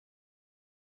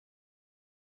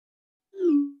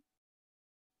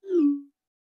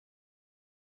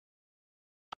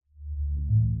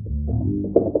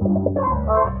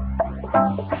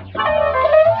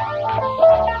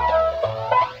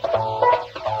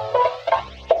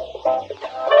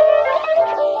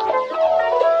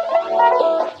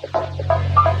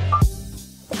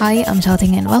Hi, I'm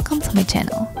Xiaoting and welcome to my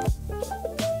channel.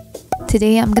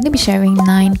 Today I'm going to be sharing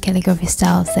 9 calligraphy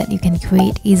styles that you can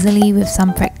create easily with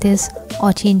some practice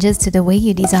or changes to the way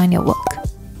you design your work.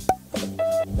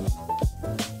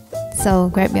 So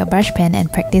grab your brush pen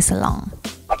and practice along.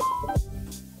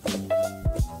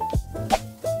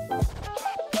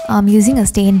 I'm using a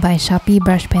Stain by Sharpie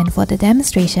brush pen for the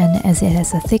demonstration as it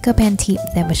has a thicker pen tip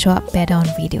that will show up better on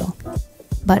video.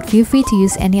 But feel free to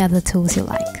use any other tools you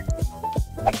like.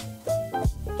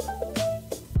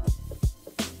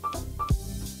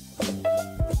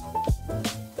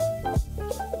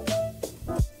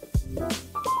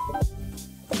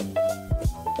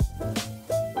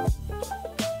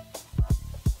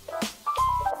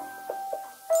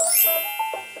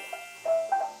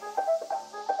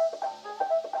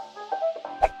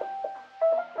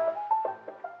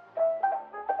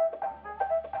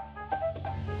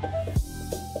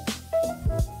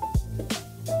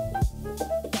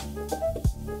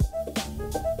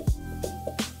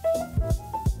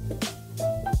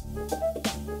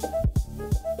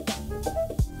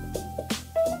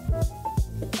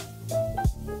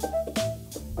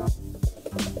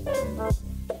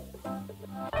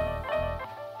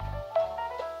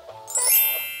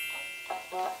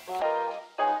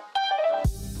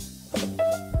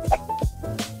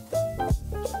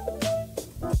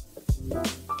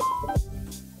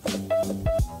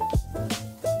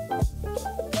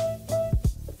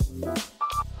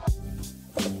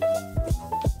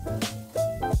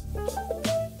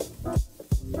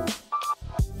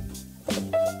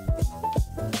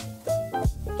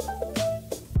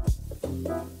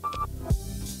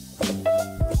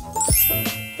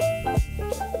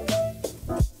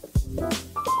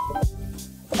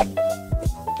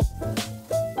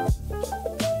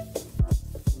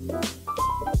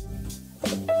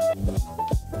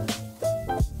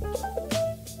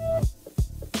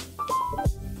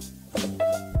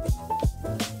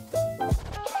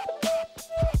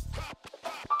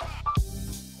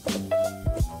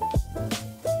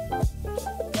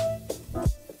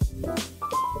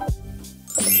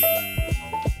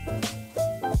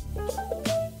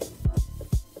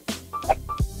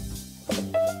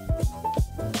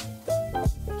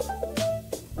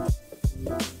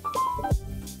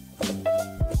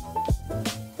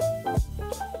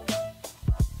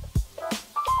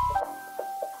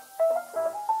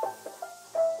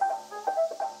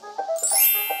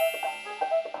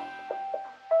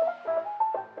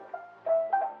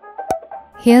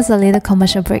 Here's a little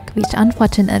commercial break which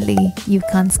unfortunately you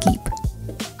can't skip.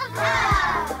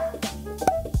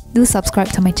 Do subscribe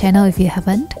to my channel if you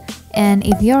haven't, and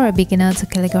if you're a beginner to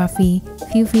calligraphy,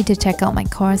 feel free to check out my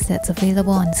course that's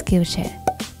available on Skillshare.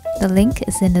 The link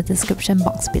is in the description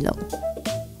box below.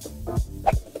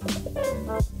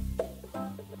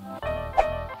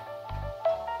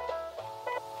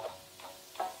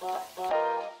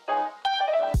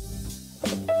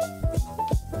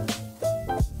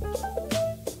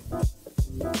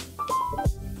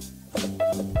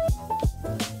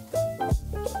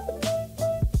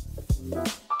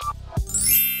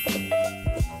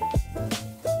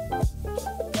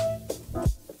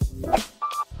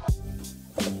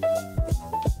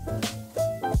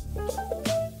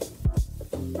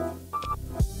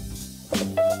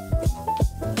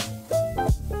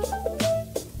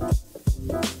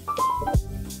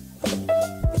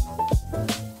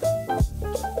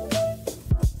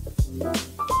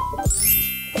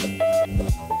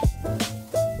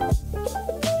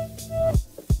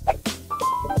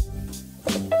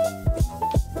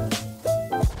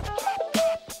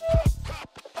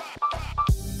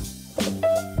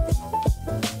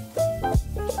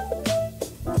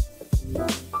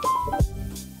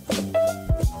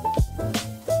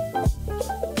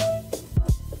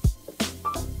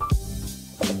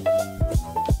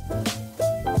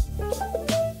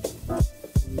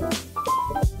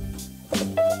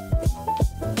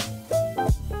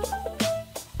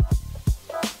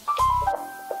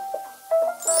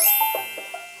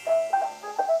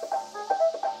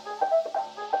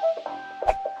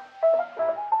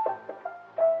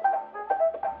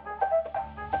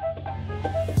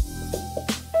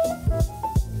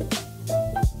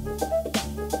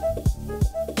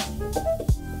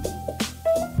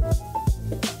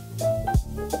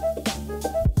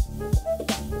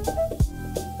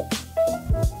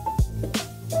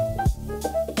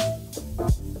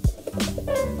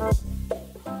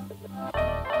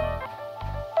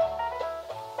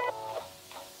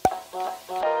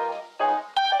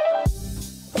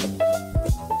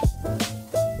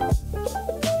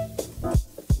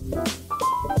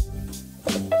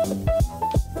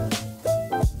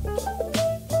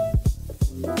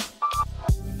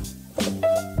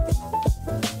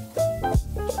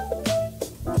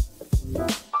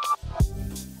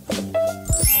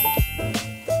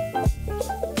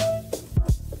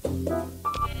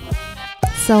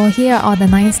 So here are all the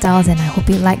 9 styles, and I hope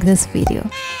you like this video.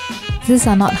 These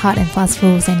are not hard and fast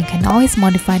rules, and you can always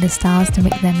modify the styles to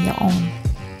make them your own.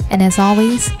 And as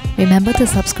always, remember to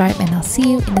subscribe, and I'll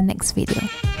see you in the next video.